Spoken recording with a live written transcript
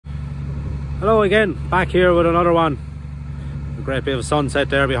Hello again, back here with another one. A great bit of sunset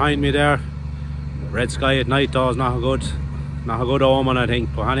there behind me there. Red sky at night though is not a good omen, I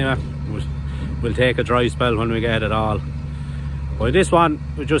think. But anyway, we'll take a dry spell when we get it all. But this one,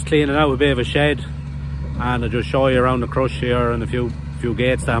 we're just cleaning out a bit of a shed, and I'll just show you around the crush here and a few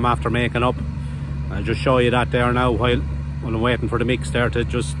gates that I'm after making up. I'll just show you that there now while I'm waiting for the mix there to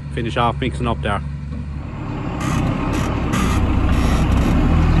just finish off mixing up there.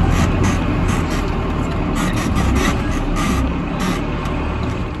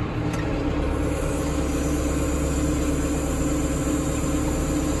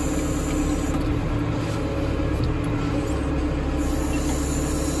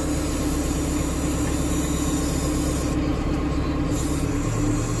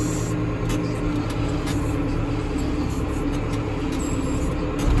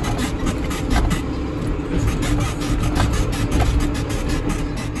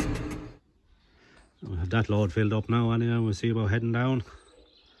 That load filled up now anyway. We'll see about heading down.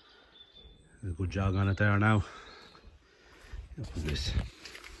 A good jog on it there now. What was this?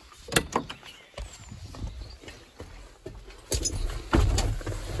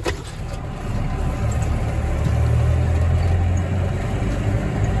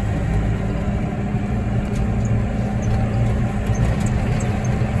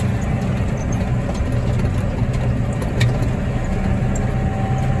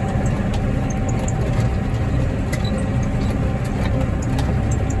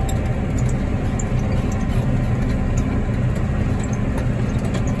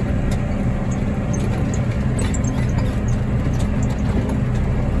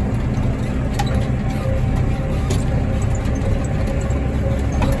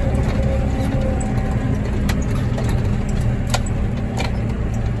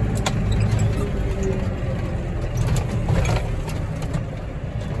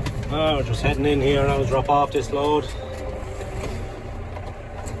 We're just heading in here. I'll drop off this load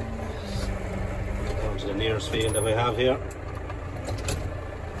down to the nearest field that we have here.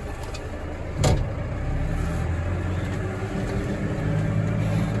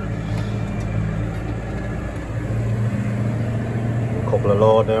 A couple of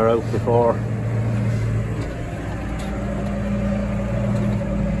load there out before.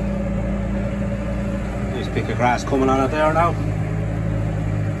 Nice pick of grass coming on it there now.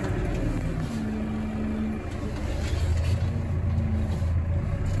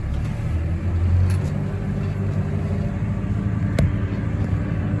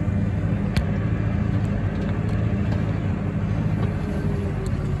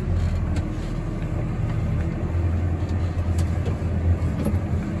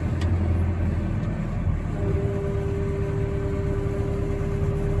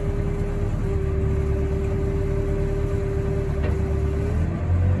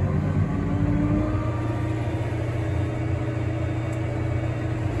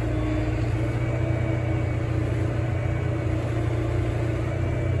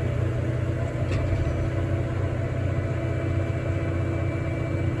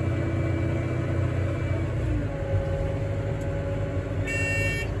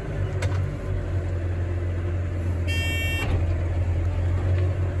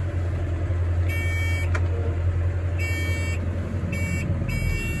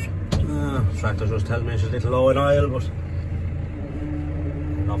 Tractor just telling me it's a little low in oil, but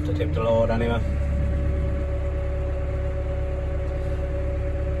enough to tip the load anyway.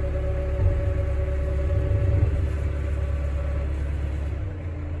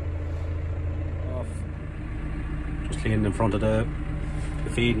 Just cleaning in front of the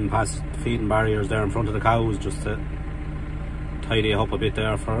feeding barriers there in front of the cows, just to tidy up a bit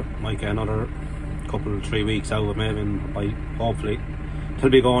there for might get another couple 3 weeks out of maybe, and by hopefully it'll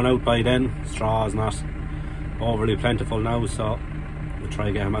be going out by then. Straw's not overly plentiful now, so we'll try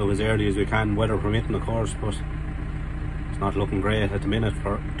to get them out as early as we can, weather permitting of course, but it's not looking great at the minute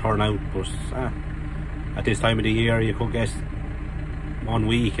for turnout. But at this time of the year you could get 1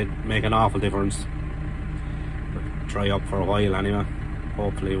 week, it'd make an awful difference. But dry up for a while anyway,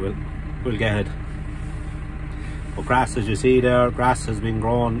 hopefully we'll get it. But grass, as you see there, grass has been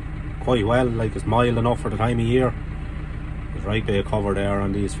growing quite well, like it's mild enough for the time of year. There's right bit of cover there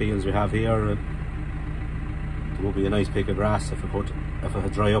on these fields we have here. There would be a nice pick of grass if it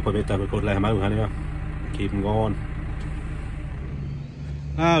had dry up a bit, that we could let him out anyway, keep him going.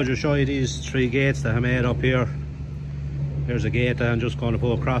 Now I'll just show you these 3 gates that I made up here. Here's a gate that I'm just going to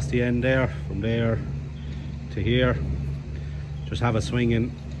put across the end there, from there to here. Just have a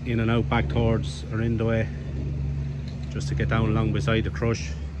swinging in and out back towards or in the way, just to get down along beside the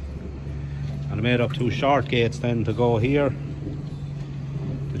crush. And I made up 2 short gates then to go here,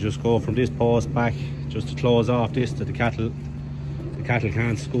 to just go from this post back just to close off this to the cattle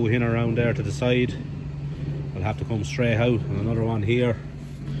can't scoot in around there to the side. We'll have to come straight out, and another one here.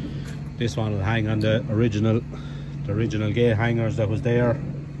 This one will hang on the original gate hangers that was there,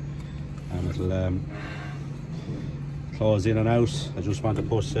 and it'll close in and out. I just want to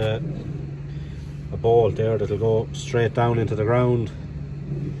put a bolt there that'll go straight down into the ground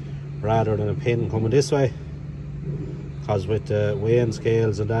rather than a pin coming this way, because with the weighing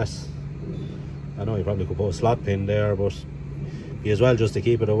scales and that, I know you probably could put a slot pin there, but be as well just to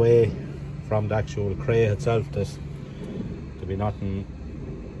keep it away from the actual crate itself, that there be nothing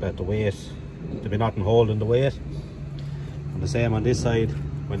but the weight, there be nothing holding the weight. And the same on this side,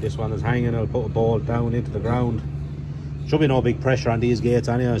 when this one is hanging, I'll put a bolt down into the ground. Should be no big pressure on these gates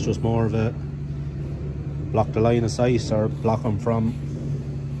anyway, it's just more of a block the line of sight, or block them from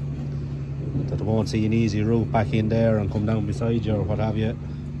that they won't see an easy route back in there and come down beside you or what have you.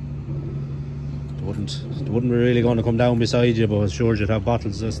 They wouldn't be really going to come down beside you, but sure you'd have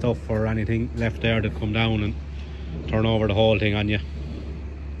bottles of stuff or anything left there that come down and turn over the whole thing on you.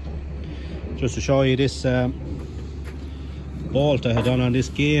 Just to show you this bolt I had done on this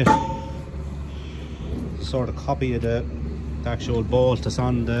gate, sort of copy of the actual bolt that's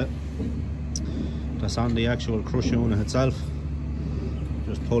on the actual crush unit itself.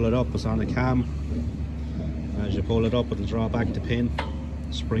 Just pull it up, it's on a cam. As you pull it up, it'll draw back the pin,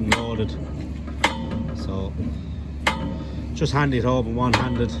 spring loaded. So just hand it open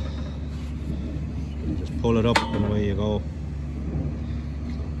one-handed, just pull it up and away you go.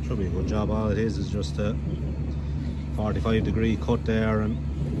 So should be a good job. All it is just a 45-degree cut there, and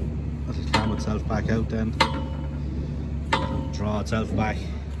it'll cam itself back out then, draw itself back.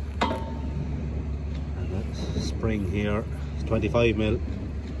 And the spring here is 25mm.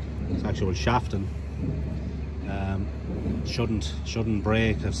 It's actual shafting. Shouldn't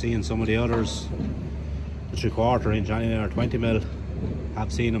break. I've seen some of the others, the 3/4 inch anyway, or 20mm.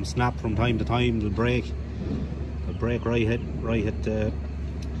 I've seen them snap from time to time. They'll break right hit the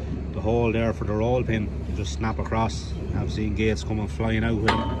hole there for the roll pin and just snap across. I've seen gates coming flying out with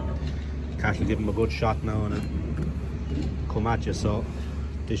them. Cattle give them a good shot now and then come at you. So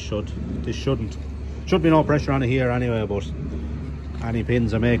this should be no pressure on it here anyway, but any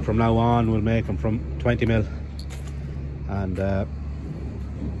pins I make from now on will make them from 20mm and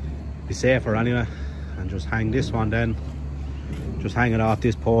be safer anyway. And just hang this one then, just hang it off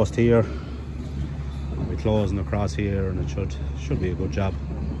this post here, and be closing across here, and it should be a good job.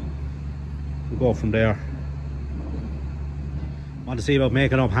 We'll go from there. Want to see about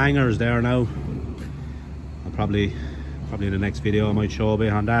making up hangers there now. I'll probably in the next video I might show a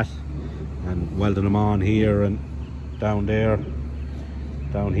bit on that, and welding them on here and down there,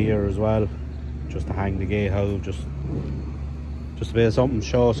 down here as well, just to hang the gate out, just a bit of something,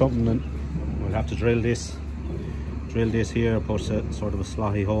 show something. And we'll have to drill this here, put a sort of a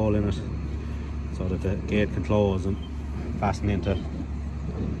slotty hole in it so that the gate can close and fasten into.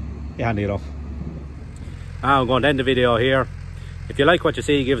 Yeah, handy enough. I'm going to end the video here. If you like what you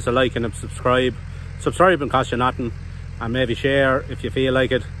see, give us a like and a subscribe. Subscribing costs you nothing, and maybe share if you feel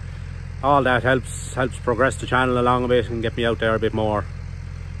like it. All that helps progress the channel along a bit and get me out there a bit more.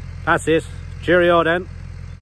 That's it. Cheerio then.